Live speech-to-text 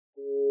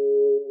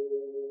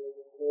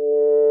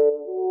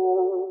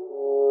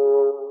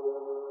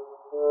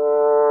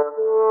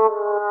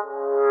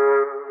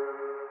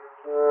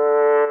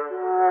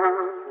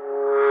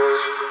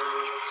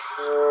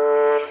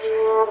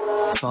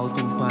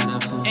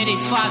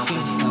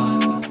fucking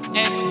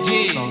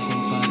FG.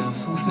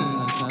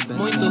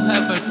 Muito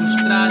rapper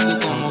frustrado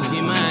com o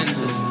movimento.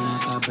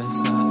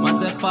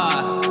 Mas é pá,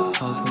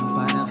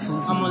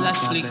 vamos lá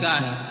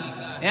explicar.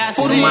 É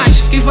assim. Por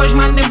mais que vos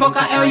mandem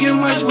boca, eu e os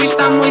meus boys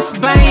estamos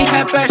bem.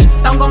 Rappers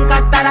tão com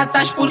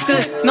cataratas porque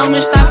não me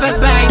está a ver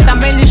bem.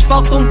 Também lhes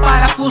falta um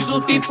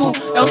parafuso, tipo,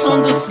 eu som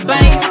do se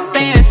bem.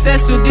 Tem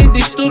excesso de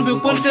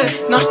distúrbio porque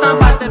não estão a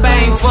bater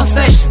bem.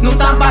 Vocês não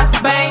estão a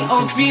bater bem,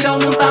 ouviram,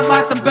 não estão a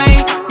bater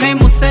bem.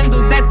 Mesmo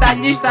sendo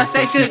detalhista,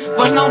 sei que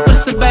vós não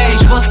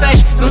percebeis.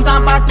 Vocês não estão a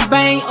bater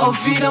bem,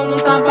 ouviram, não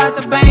estão a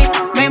bater bem.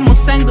 Mesmo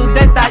sendo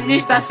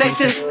detalhista, sei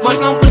que vós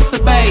não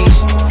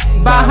percebeis.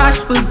 Barras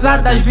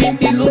pesadas,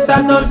 20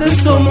 lutador de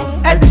sumo.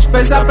 É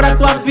despesa pra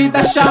tua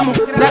vida, chamo.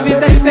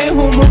 Gravidez sem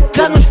rumo,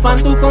 já não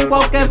espanto com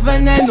qualquer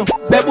veneno.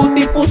 Bebo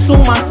tipo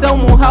suma, seu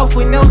murral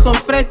fui Nelson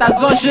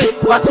Freitas. Hoje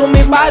vou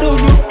assumir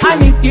barulho,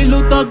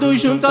 aniquilo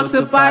todos juntos,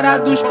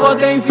 separados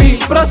podem vir.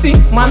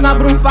 Próximo, mano,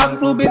 abre um fã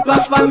clube, tua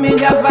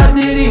família vai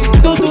aderir.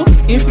 Tudo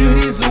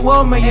inferioriza o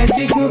homem, é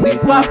digno de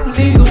teu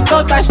apelido.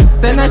 Todas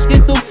cenas que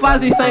tu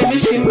fazes são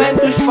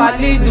investimentos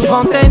falidos.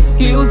 Vão ter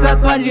que usar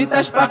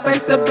toalhitas pra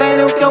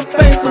perceberem o que eu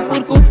penso,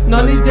 porque o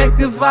knowledge é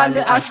que vale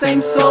a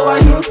 100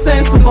 pessoas no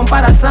censo.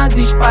 Comparação,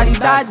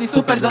 disparidade,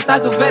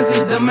 superdotado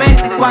vezes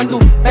demente. Quando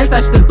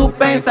pensas que tu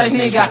pensas,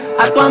 nigga,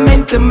 a tua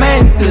mente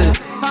mente.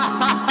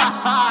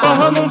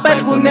 Eu não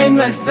perco nem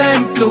no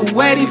exemplo.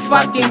 Very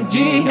fucking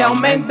G,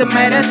 realmente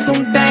merece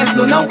um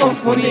templo. Não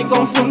confunde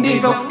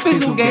inconfundível,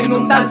 fiz o game,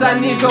 não estás a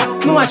nível.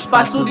 Não há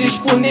espaço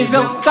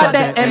disponível,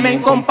 KDM é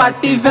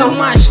incompatível.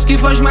 Mas que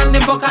vos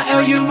mandem boca,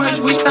 eu e os meus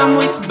boys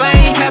estamos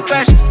bem.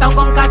 Rappers tão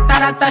com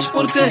cataratas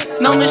porque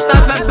não me está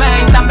a ver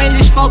bem. Também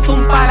lhes falta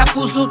um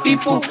parafuso,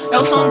 tipo,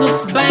 eu som do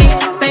se bem.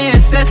 Tem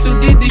excesso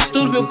de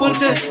distúrbio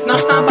porque não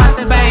estão a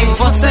bater bem.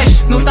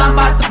 Vocês não estão a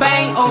bater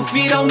bem,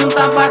 ouviram, não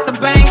estão a bater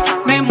bem.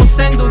 Mesmo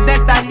sendo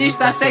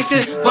detalhista, sei que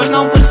vós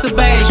não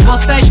percebeis.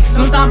 Vocês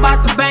não estão a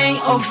bater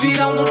bem,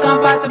 ouviram, não estão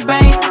a bater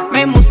bem.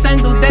 Mesmo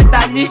sendo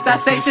detalhista,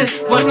 sei que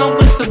vós não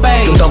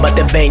percebeis. Não estão a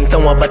bater bem,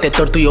 estão a bater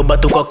torto e eu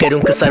bato qualquer um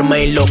que se arma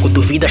em louco.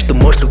 Duvidas te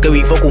mostro que eu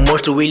invoco o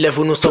monstro e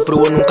levo no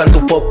sopro, eu não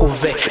canto pouco,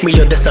 vê.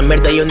 Milhão dessa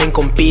merda eu nem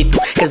compito.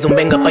 Queres um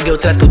benga, paga eu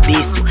trato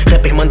disso.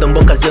 Rappers mandam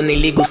bocas, eu nem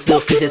ligo. Se eu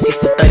fizesse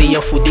isso,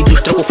 estariam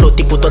fudidos. Troco o flow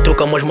tipo, tô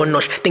trocamos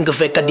monos. Tem que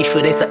ver que a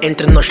diferença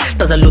entre nós.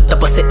 Estás a luta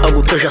pra ser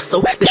algo que eu já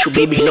sou. Deixo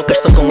babies loucas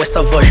só com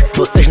essa voz.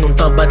 Vocês não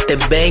estão a bater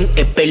bem,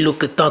 é pelo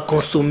que estão a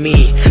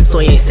consumir.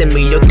 Sonhem ser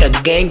melhor que a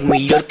gang,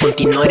 melhor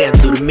continuar a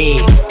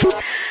dormir.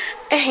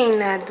 É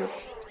Reinado.